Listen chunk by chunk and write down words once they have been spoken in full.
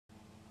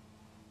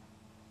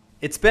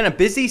It's been a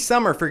busy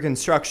summer for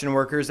construction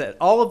workers at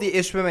all of the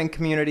Ishpeming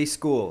community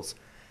schools.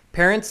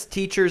 Parents,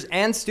 teachers,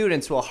 and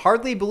students will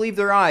hardly believe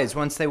their eyes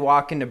once they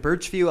walk into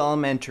Birchview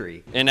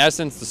Elementary. In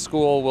essence, the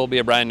school will be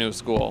a brand new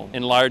school.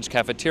 Enlarged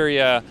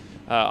cafeteria,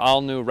 all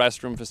new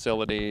restroom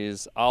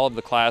facilities, all of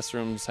the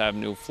classrooms have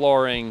new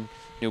flooring,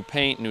 new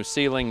paint, new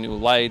ceiling, new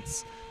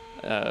lights.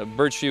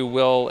 Birchview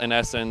will, in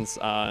essence,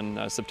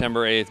 on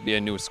September 8th, be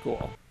a new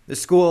school. The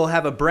school will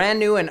have a brand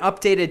new and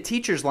updated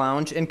teacher's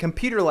lounge and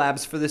computer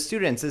labs for the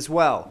students as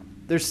well.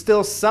 There's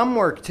still some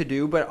work to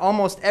do, but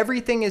almost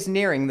everything is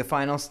nearing the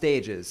final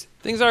stages.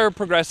 Things are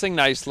progressing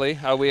nicely.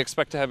 We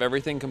expect to have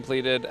everything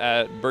completed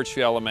at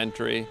Birchview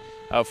Elementary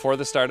for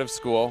the start of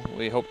school.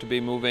 We hope to be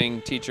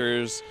moving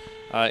teachers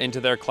into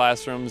their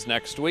classrooms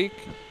next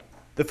week.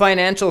 The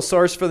financial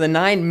source for the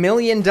 $9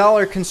 million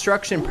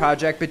construction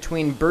project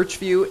between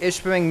Birchview,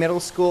 Ishpeming Middle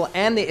School,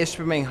 and the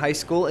Ishpeming High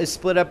School is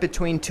split up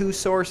between two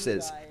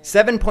sources.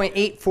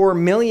 $7.84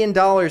 million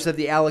of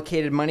the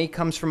allocated money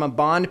comes from a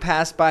bond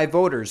passed by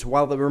voters,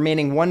 while the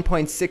remaining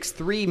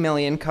 $1.63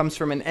 million comes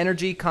from an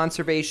energy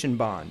conservation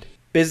bond.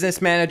 Business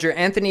manager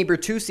Anthony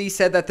Bertucci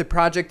said that the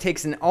project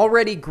takes an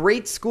already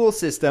great school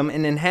system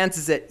and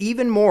enhances it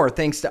even more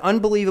thanks to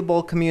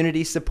unbelievable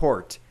community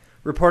support.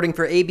 Reporting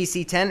for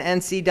ABC 10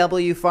 and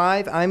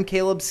CW5, I'm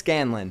Caleb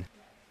Scanlon.